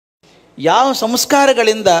ಯಾವ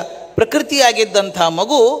ಸಂಸ್ಕಾರಗಳಿಂದ ಪ್ರಕೃತಿಯಾಗಿದ್ದಂಥ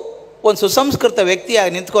ಮಗು ಒಂದು ಸುಸಂಸ್ಕೃತ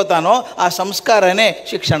ವ್ಯಕ್ತಿಯಾಗಿ ನಿಂತ್ಕೋತಾನೋ ಆ ಸಂಸ್ಕಾರನೇ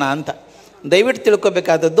ಶಿಕ್ಷಣ ಅಂತ. ದಯವಿಟ್ಟು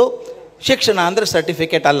ತಿಳ್ಕೊಬೇಕಾದದ್ದು, ಶಿಕ್ಷಣ ಅಂದರೆ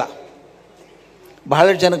ಸರ್ಟಿಫಿಕೇಟ್ ಅಲ್ಲ.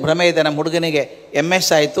 ಬಹಳಷ್ಟು ಜನಕ್ಕೆ ಭ್ರಮೆ ಇದೆ, ನಮ್ಮ ಹುಡುಗನಿಗೆ MS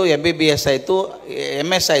ಆಯಿತು, MBBS ಆಯಿತು,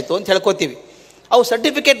 MS ಆಯಿತು ಅಂತ ಹೇಳ್ಕೊತೀವಿ. ಅವು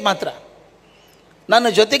ಸರ್ಟಿಫಿಕೇಟ್ ಮಾತ್ರ. ನನ್ನ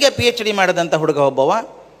ಜೊತೆಗೆ PhD ಮಾಡಿದಂಥ ಹುಡುಗ ಒಬ್ಬವ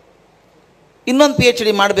ಇನ್ನೊಂದು PhD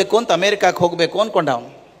ಮಾಡಬೇಕು ಅಂತ ಅಮೇರಿಕಕ್ಕೆ ಹೋಗಬೇಕು ಅಂದ್ಕೊಂಡ.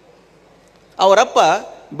 ಅವರಪ್ಪ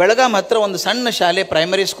ಬೆಳಗಾಂ ಹತ್ರ ಒಂದು ಸಣ್ಣ ಶಾಲೆ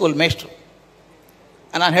ಪ್ರೈಮರಿ ಸ್ಕೂಲ್ ಮೇಷ್ಟ್ರು.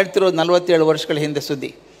 ನಾನು ಹೇಳ್ತಿರೋದು 47 ವರ್ಷಗಳ ಹಿಂದೆ ಸುದ್ದಿ.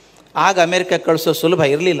 ಆಗ ಅಮೇರಿಕಕ್ಕೆ ಕಳಿಸೋ ಸುಲಭ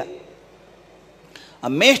ಇರಲಿಲ್ಲ. ಆ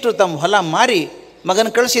ಮೇಷ್ಟ್ರು ತಮ್ಮ ಹೊಲ ಮಾರಿ ಮಗನ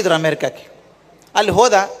ಕಳಿಸಿದ್ರು ಅಮೇರಿಕಕ್ಕೆ. ಅಲ್ಲಿ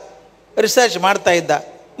ಹೋದ, ರಿಸರ್ಚ್ ಮಾಡ್ತಾ ಇದ್ದ.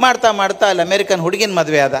 ಮಾಡ್ತಾ ಅಲ್ಲಿ ಅಮೇರಿಕನ್ ಹುಡುಗಿನ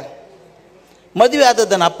ಮದುವೆ ಆದ. ಮದುವೆ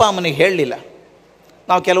ಆದದ್ದನ್ನು ಅಪ್ಪ ಅಮ್ಮನಿಗೆ ಹೇಳಲಿಲ್ಲ.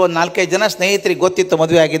 ನಾವು ಕೆಲವೊಂದು 4-5 ಜನ ಸ್ನೇಹಿತರಿಗೆ ಗೊತ್ತಿತ್ತು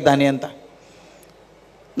ಮದುವೆ ಆಗಿದ್ದಾನೆ ಅಂತ.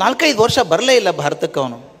 4-5 ವರ್ಷ ಬರಲೇ ಇಲ್ಲ ಭಾರತಕ್ಕೆ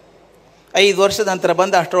ಅವನು. 5 ವರ್ಷದ ನಂತರ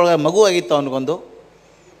ಬಂದ, ಅಷ್ಟರೊಳಗೆ ಮಗು ಆಗಿತ್ತು ಅವನಿಗೊಂದು.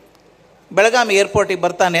 ಬೆಳಗಾವಿ ಏರ್ಪೋರ್ಟಿಗೆ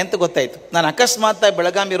ಬರ್ತಾನೆ ಅಂತ ಗೊತ್ತಾಯಿತು. ನಾನು ಅಕಸ್ಮಾತ್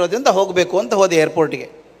ಬೆಳಗಾವಿ ಇರೋದ್ರಿಂದ ಹೋಗಬೇಕು ಅಂತ ಹೋದೆ ಏರ್ಪೋರ್ಟಿಗೆ.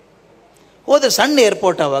 ಹೋದರೆ ಸಣ್ಣ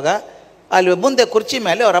ಏರ್ಪೋರ್ಟ್. ಆವಾಗ ಅಲ್ಲಿ ಮುಂದೆ ಕುರ್ಚಿ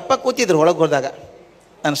ಮೇಲೆ ಅವ್ರ ಅಪ್ಪ ಕೂತಿದ್ರು. ಒಳಗೆ ಹೋದಾಗ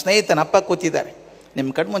ನನ್ನ ಸ್ನೇಹಿತನ ಅಪ್ಪ ಕೂತಿದ್ದಾರೆ. ನಿಮ್ಮ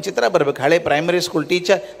ಕಣ್ಮುಂದೆ ಚಿತ್ರ ಬರಬೇಕು. ಹಳೆ ಪ್ರೈಮರಿ ಸ್ಕೂಲ್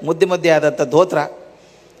ಟೀಚರ್, ಮುದ್ದೆ ಆದಂಥ ಧೋತ್ರ,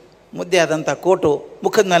 ಮುದ್ದೆ ಆದಂಥ ಕೋಟು,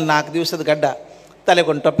 ಮುಖದ ಮೇಲೆ 4 ದಿವಸದ ಗಡ್ಡ,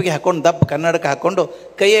 ತಲೆಗೊಂಡು ಟೊಪ್ಪಿಗೆ ಹಾಕ್ಕೊಂಡು ದಪ್ಪ ಕನ್ನಡಕ ಹಾಕ್ಕೊಂಡು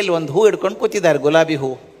ಕೈಯಲ್ಲಿ ಒಂದು ಹೂ ಹಿಡ್ಕೊಂಡು ಕೂತಿದ್ದಾರೆ, ಗುಲಾಬಿ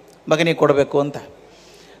ಹೂ, ಮಗನಿಗೆ ಕೊಡಬೇಕು ಅಂತ.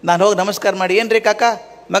 ನಾನು ಹೋಗಿ ನಮಸ್ಕಾರ ಮಾಡಿ, ಏನು ರೀ ಕಾಕ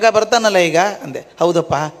ಮಗ ಬರ್ತಾನಲ್ಲ ಈಗ ಅಂದೆ.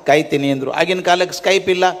 ಹೌದಪ್ಪ ಕಾಯ್ತೀನಿ ಅಂದರು. ಆಗಿನ ಕಾಲಕ್ಕೆ ಸ್ಕೈಪ್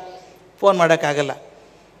ಇಲ್ಲ, ಫೋನ್ ಮಾಡೋಕ್ಕಾಗಲ್ಲ.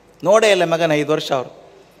 ನೋಡೇ ಇಲ್ಲ ಮಗನ 5 ವರ್ಷ. ಅವರು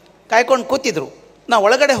ಕಾಯ್ಕೊಂಡು ಕೂತಿದ್ರು. ನಾವು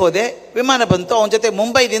ಒಳಗಡೆ ಹೋದೆ, ವಿಮಾನ ಬಂತು. ಅವನ ಜೊತೆ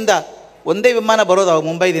ಮುಂಬೈದಿಂದ ಒಂದೇ ವಿಮಾನ ಬರೋದು ಅವಾಗ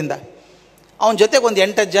ಮುಂಬೈದಿಂದ. ಅವನ ಜೊತೆಗೆ ಒಂದು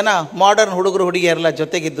 8-10 ಜನ ಮಾಡರ್ನ್ ಹುಡುಗರು ಹುಡುಗಿಯರೆಲ್ಲ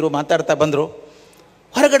ಜೊತೆಗಿದ್ದರು, ಮಾತಾಡ್ತಾ ಬಂದರು.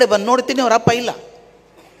 ಹೊರಗಡೆ ಬಂದು ನೋಡ್ತೀನಿ ಅವ್ರ ಅಪ್ಪ ಇಲ್ಲ.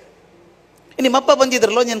 ನಿಮ್ಮಪ್ಪ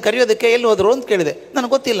ಬಂದಿದ್ರಲ್ಲೋ ನೀನು ಕರೆಯೋದಕ್ಕೆ, ಎಲ್ಲಿ ಹೋದರು ಅಂತ ಕೇಳಿದೆ.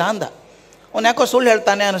 ನನಗೆ ಗೊತ್ತಿಲ್ಲ ಅಂದ. ಅವ್ನು ಯಾಕೋ ಸುಳ್ಳು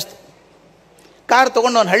ಹೇಳ್ತಾನೆ ಅನ್ನಿಸ್ತು. ಕಾರ್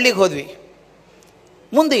ತೊಗೊಂಡು ಅವ್ನು ಹಳ್ಳಿಗೆ ಹೋದ್ವಿ.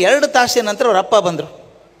 ಮುಂದೆ 2 ತಾಸಿನ ನಂತರ ಅವ್ರ ಅಪ್ಪ ಬಂದರು,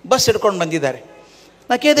 ಬಸ್ ಹಿಡ್ಕೊಂಡು ಬಂದಿದ್ದಾರೆ.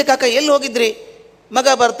 ನಾ ಕೇಳಿದೆ, ಕಾಕ ಎಲ್ಲಿ ಹೋಗಿದ್ರಿ, ಮಗ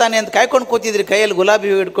ಬರ್ತಾನೆ ಅಂತ ಕಾಯ್ಕೊಂಡು ಕೂತಿದ್ರಿ ಕೈಯಲ್ಲಿ ಗುಲಾಬಿ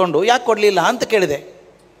ಹೂ ಹಿಡ್ಕೊಂಡು, ಯಾಕೆ ಕೊಡಲಿಲ್ಲ ಅಂತ ಕೇಳಿದೆ.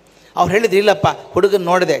 ಅವ್ರು ಹೇಳಿದ್ರು, ಇಲ್ಲಪ್ಪ ಹುಡುಗನ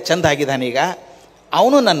ನೋಡಿದೆ, ಚೆಂದ ಆಗಿದ್ದಾನೀಗ.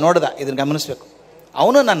 ಅವನು ನಾನು ನೋಡ್ದ, ಇದನ್ನು ಗಮನಿಸ್ಬೇಕು.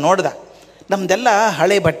 ಅವನು ನಾನು ನೋಡ್ದ. ನಮ್ಮದೆಲ್ಲ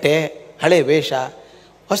ಹಳೆ ಬಟ್ಟೆ, ಹಳೆ ವೇಷ,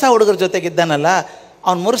 ಹೊಸ ಹುಡುಗರ ಜೊತೆಗಿದ್ದಾನಲ್ಲ,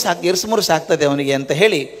 ಅವ್ನು ಮುರುಸು ಆಗ್ತದೆ ಅವನಿಗೆ ಅಂತ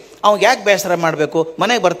ಹೇಳಿ ಅವ್ನಿಗೆ ಯಾಕೆ ಬೇಸರ ಮಾಡಬೇಕು,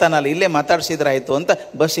 ಮನೆಗೆ ಬರ್ತಾನಲ್ಲ, ಇಲ್ಲೇ ಮಾತಾಡ್ಸಿದ್ರಾಯಿತು ಅಂತ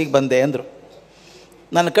ಬಸ್ಸಿಗೆ ಬಂದೆ ಅಂದರು.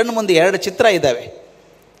 ನನ್ನ ಕಣ್ಣು ಮುಂದೆ 2 ಚಿತ್ರ ಇದ್ದಾವೆ.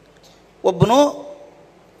 ಒಬ್ಬನು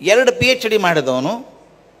 2 PhD ಮಾಡಿದವನು,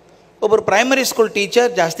 ಒಬ್ಬರು ಪ್ರೈಮರಿ ಸ್ಕೂಲ್ ಟೀಚರ್,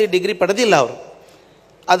 ಜಾಸ್ತಿ ಡಿಗ್ರಿ ಪಡೆದಿಲ್ಲ ಅವರು.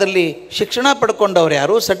 ಅದರಲ್ಲಿ ಶಿಕ್ಷಣ ಪಡ್ಕೊಂಡವ್ರು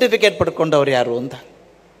ಯಾರು, ಸರ್ಟಿಫಿಕೇಟ್ ಪಡ್ಕೊಂಡವ್ರು ಯಾರು ಅಂತ.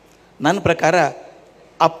 ನನ್ನ ಪ್ರಕಾರ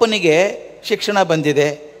ಅಪ್ಪನಿಗೆ ಶಿಕ್ಷಣ ಬಂದಿದೆ,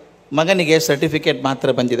 ಮಗನಿಗೆ ಸರ್ಟಿಫಿಕೇಟ್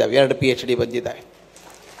ಮಾತ್ರ ಬಂದಿದ್ದಾವೆ. 2 PhD ಬಂದಿದ್ದಾವೆ.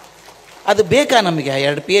 ಅದು ಬೇಕಾ ನಮಗೆ? ಆ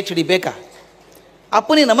 2 PhD ಬೇಕಾ?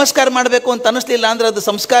 ಅಪ್ಪನಿಗೆ ನಮಸ್ಕಾರ ಮಾಡಬೇಕು ಅಂತ ಅನ್ನಿಸ್ಲಿಲ್ಲ ಅಂದರೆ ಅದು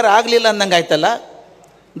ಸಂಸ್ಕಾರ ಆಗಲಿಲ್ಲ ಅಂದಂಗೆ ಆಯ್ತಲ್ಲ.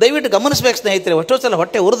 ದಯವಿಟ್ಟು ಗಮನಿಸ್ಬೇಕು ಸ್ನೇಹಿತರೆ. ಎಷ್ಟೋ ಸಲ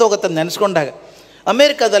ಹೊಟ್ಟೆ ಉರಿದೋಗುತ್ತಂದು ನೆನೆಸ್ಕೊಂಡಾಗ.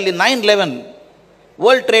 ಅಮೇರಿಕಾದಲ್ಲಿ 9/11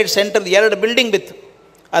 ವರ್ಲ್ಡ್ ಟ್ರೇಡ್ ಸೆಂಟರ್ದು 2 ಬಿಲ್ಡಿಂಗ್ ಬಿತ್ತು.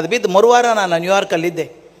 ಅದು ಬಿದ್ದು ಮರುವಾರ ನಾನು ನ್ಯೂಯಾರ್ಕಲ್ಲಿದ್ದೆ.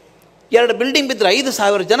 2 ಬಿಲ್ಡಿಂಗ್ ಬಿದ್ದರೆ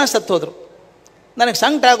 5,000 ಜನ ಸತ್ತು ಹೋದರು. ನನಗೆ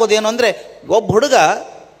ಸಂಕಟ ಆಗೋದೇನು ಅಂದರೆ, ಒಬ್ಬ ಹುಡುಗ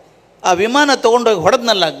ಆ ವಿಮಾನ ತೊಗೊಂಡೋಗಿ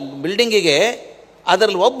ಹೊಡೆದ್ನಲ್ಲ ಬಿಲ್ಡಿಂಗಿಗೆ,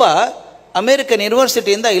 ಅದರಲ್ಲಿ ಒಬ್ಬ ಅಮೇರಿಕನ್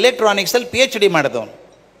ಯೂನಿವರ್ಸಿಟಿಯಿಂದ ಇಲೆಕ್ಟ್ರಾನಿಕ್ಸಲ್ಲಿ PhD ಮಾಡಿದವನು.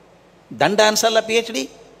 ದಂಡ ಅನಿಸಲ್ಲ PhD?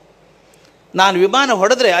 ನಾನು ವಿಮಾನ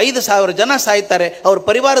ಹೊಡೆದ್ರೆ 5,000 ಜನ ಸಾಯ್ತಾರೆ, ಅವ್ರ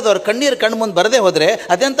ಪರಿವಾರದವ್ರ ಕಣ್ಣೀರು ಕಣ್ಮುಂದೆ ಬರದೇ ಹೋದರೆ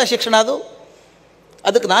ಅದೆಂಥ ಶಿಕ್ಷಣ ಅದು?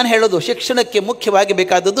 ಅದಕ್ಕೆ ನಾನು ಹೇಳೋದು, ಶಿಕ್ಷಣಕ್ಕೆ ಮುಖ್ಯವಾಗಿ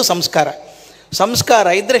ಬೇಕಾದದ್ದು ಸಂಸ್ಕಾರ. ಸಂಸ್ಕಾರ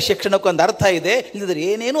ಇದ್ದರೆ ಶಿಕ್ಷಣಕ್ಕೊಂದು ಅರ್ಥ ಇದೆ, ಇಲ್ಲದ್ರೆ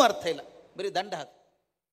ಏನೇನೂ ಅರ್ಥ ಇಲ್ಲ, ಬರೀ ದಂಡ ಹಾಕಿ.